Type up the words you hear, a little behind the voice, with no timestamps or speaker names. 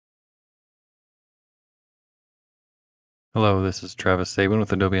Hello, this is Travis Sabin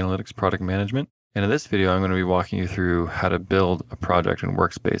with Adobe Analytics Product Management. And in this video, I'm going to be walking you through how to build a project in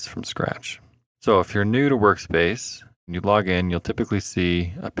Workspace from scratch. So if you're new to Workspace, when you log in, you'll typically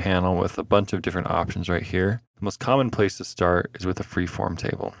see a panel with a bunch of different options right here. The most common place to start is with a Freeform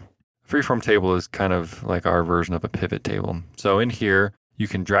Table. A Freeform Table is kind of like our version of a pivot table. So in here, you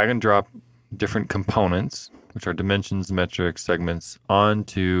can drag and drop different components, which are dimensions, metrics, segments,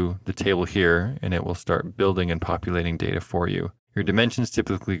 onto the table here, and it will start building and populating data for you. Your dimensions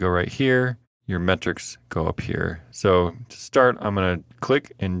typically go right here. Your metrics go up here. So to start, I'm going to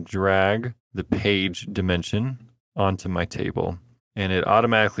click and drag the page dimension onto my table, and it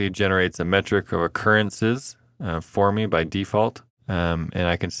automatically generates a metric of occurrences for me by default. And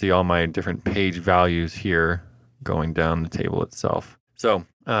I can see all my different page values here going down the table itself. So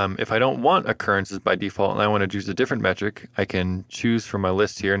if I don't want occurrences by default and I want to choose a different metric, I can choose from my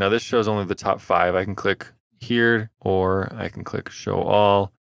list here. Now this shows only the top 5. I can click here or I can click show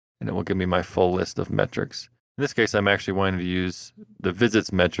all, and it will give me my full list of metrics. In this case, I'm actually wanting to use the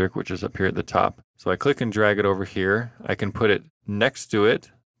visits metric, which is up here at the top. So I click and drag it over here. I can put it next to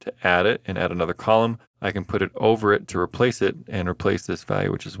it to add it and add another column. I can put it over it to replace it and replace this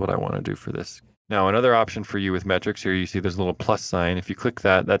value, which is what I want to do for this. Now, another option for you with metrics here, you see there's a little plus sign. If you click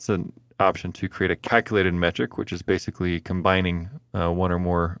that, that's an option to create a calculated metric, which is basically combining one or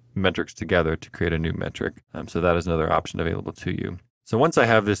more metrics together to create a new metric. So that is another option available to you. So once I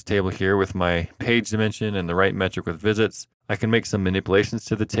have this table here with my page dimension and the right metric with visits, I can make some manipulations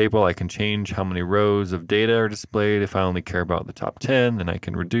to the table. I can change how many rows of data are displayed. If I only care about the top 10, then I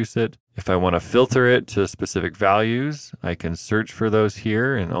can reduce it. If I want to filter it to specific values, I can search for those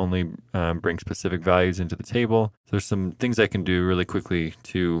here and only bring specific values into the table. There's some things I can do really quickly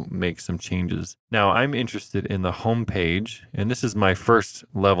to make some changes. Now I'm interested in the home page, and this is my first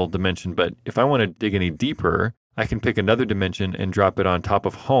level dimension, but if I want to dig any deeper, I can pick another dimension and drop it on top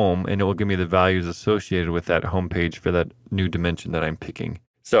of home, and it will give me the values associated with that home page for that new dimension that I'm picking.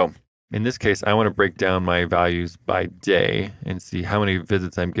 So in this case, I want to break down my values by day and see how many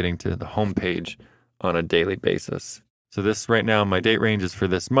visits I'm getting to the home page on a daily basis. So this right now, my date range is for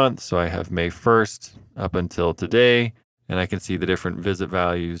this month. So I have May 1st up until today, and I can see the different visit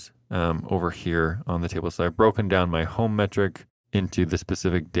values over here on the table. So I've broken down my home metric into the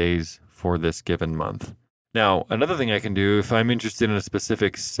specific days for this given month. Now, another thing I can do, if I'm interested in a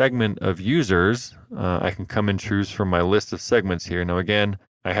specific segment of users, I can come and choose from my list of segments here. Now, again,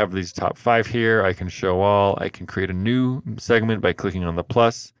 I have these top 5 here. I can show all. I can create a new segment by clicking on the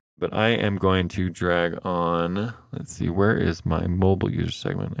plus, but I am going to drag on, let's see, where is my mobile user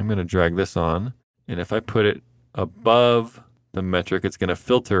segment? I'm going to drag this on, and if I put it above the metric, it's going to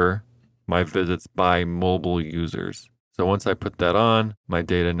filter my visits by mobile users. So once I put that on, my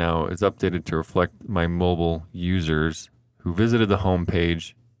data now is updated to reflect my mobile users who visited the home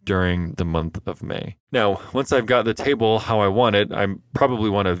page during the month of May. Now, once I've got the table how I want it, I probably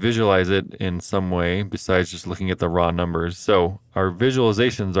want to visualize it in some way besides just looking at the raw numbers. So our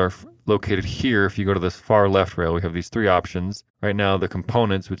visualizations are located here. If you go to this far left rail, we have these 3 options. Right now, the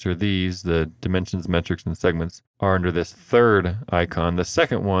components, which are these, the dimensions, metrics, and segments, are under this 3rd icon. The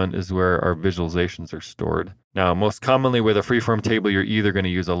second one is where our visualizations are stored. Now, most commonly with a freeform table, you're either going to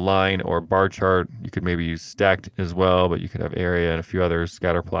use a line or bar chart. You could maybe use stacked as well, but you could have area and a few others,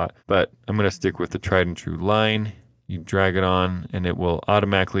 scatter plot. But I'm going to stick with the tried and true line. You drag it on, and it will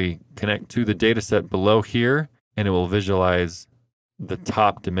automatically connect to the data set below here, and it will visualize the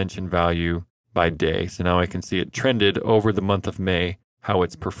top dimension value by day. So now I can see it trended over the month of May, how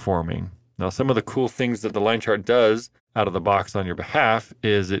it's performing. Now, some of the cool things that the line chart does out of the box on your behalf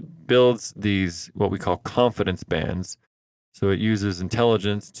is it builds these, what we call confidence bands. So it uses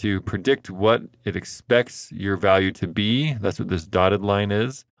intelligence to predict what it expects your value to be. That's what this dotted line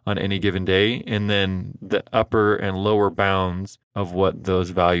is on any given day. And then the upper and lower bounds of what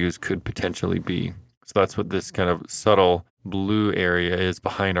those values could potentially be. So that's what this kind of subtle blue area is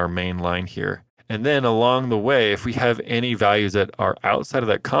behind our main line here. And then along the way, if we have any values that are outside of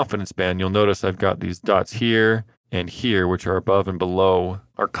that confidence band, you'll notice I've got these dots here and here, which are above and below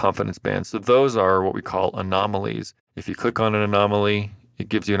our confidence band. So those are what we call anomalies. If you click on an anomaly, it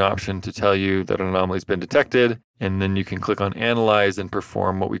gives you an option to tell you that an anomaly has been detected, and then you can click on Analyze and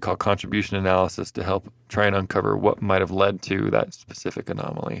perform what we call contribution analysis to help try and uncover what might have led to that specific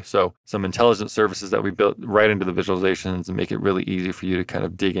anomaly. So some intelligent services that we built right into the visualizations and make it really easy for you to kind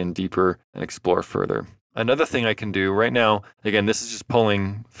of dig in deeper and explore further. Another thing I can do right now, again, this is just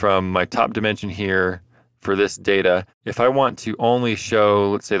pulling from my top dimension here for this data. If I want to only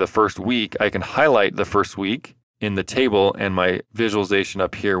show, let's say, the first week, I can highlight the first week in the table, and my visualization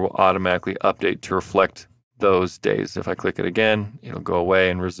up here will automatically update to reflect those days. If I click it again, it'll go away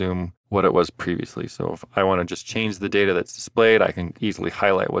and resume what it was previously. So if I want to just change the data that's displayed, I can easily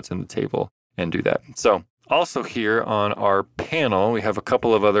highlight what's in the table and do that. So also here on our panel, we have a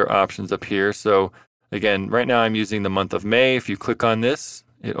couple of other options up here. So again, right now I'm using the month of May. If you click on this,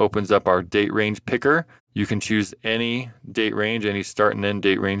 it opens up our date range picker. You can choose any date range, any start and end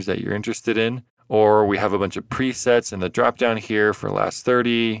date range that you're interested in. Or we have a bunch of presets in the drop down here for last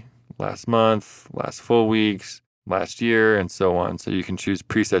 30, last month, last full weeks, last year, and so on. So you can choose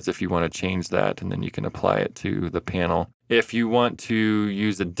presets if you want to change that, and then you can apply it to the panel. If you want to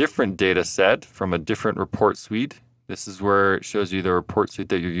use a different data set from a different report suite, this is where it shows you the report suite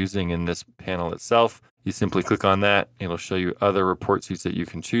that you're using in this panel itself. You simply click on that. It'll show you other report suites that you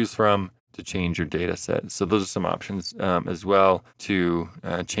can choose from to change your data set. So those are some options as well to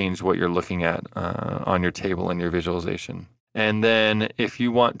change what you're looking at on your table and your visualization. And then if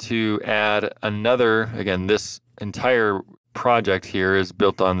you want to add another, again, this entire project here is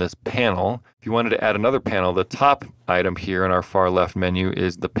built on this panel. If you wanted to add another panel, the top item here in our far left menu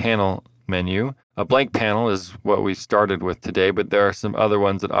is the panel menu. A blank panel is what we started with today, but there are some other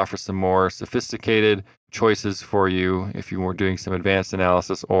ones that offer some more sophisticated choices for you if you were doing some advanced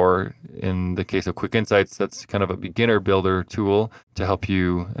analysis, or in the case of Quick Insights, that's kind of a beginner builder tool to help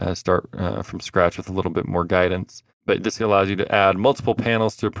you start from scratch with a little bit more guidance. But this allows you to add multiple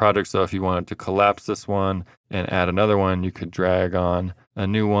panels to a project. So if you wanted to collapse this one and add another one, you could drag on a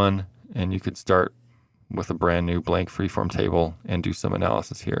new one and you could start with a brand new blank freeform table and do some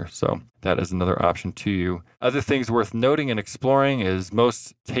analysis here. So that is another option to you. Other things worth noting and exploring is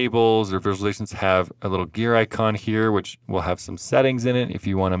most tables or visualizations have a little gear icon here, which will have some settings in it if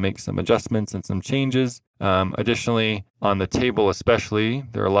you want to make some adjustments and some changes. Additionally, on the table especially,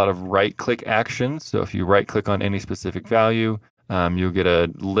 there are a lot of right-click actions. So if you right-click on any specific value, you'll get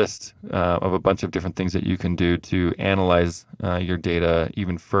a list of a bunch of different things that you can do to analyze your data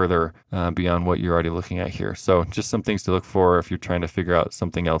even further beyond what you're already looking at here. So just some things to look for if you're trying to figure out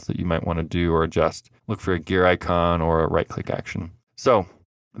something else that you might want to do or adjust. Look for a gear icon or a right-click action. So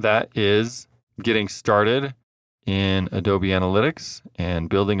that is getting started in Adobe Analytics and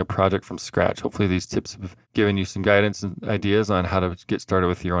building a project from scratch. Hopefully these tips have given you some guidance and ideas on how to get started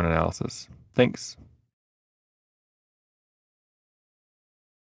with your own analysis. Thanks.